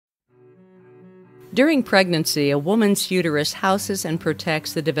During pregnancy, a woman's uterus houses and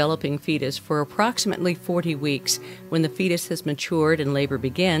protects the developing fetus for approximately 40 weeks. When the fetus has matured and labor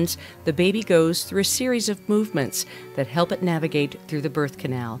begins, the baby goes through a series of movements that help it navigate through the birth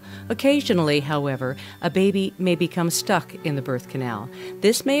canal. Occasionally, however, a baby may become stuck in the birth canal.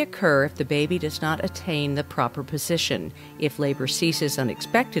 This may occur if the baby does not attain the proper position, if labor ceases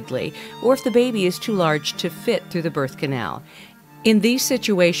unexpectedly, or if the baby is too large to fit through the birth canal. In these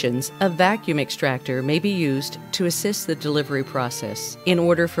situations, a vacuum extractor may be used to assist the delivery process. In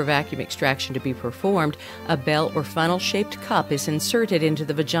order for vacuum extraction to be performed, a bell or funnel-shaped cup is inserted into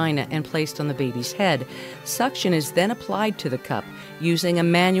the vagina and placed on the baby's head. Suction is then applied to the cup using a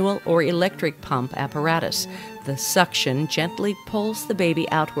manual or electric pump apparatus. The suction gently pulls the baby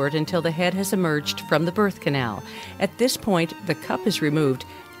outward until the head has emerged from the birth canal. At this point, the cup is removed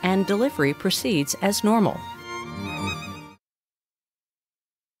and delivery proceeds as normal.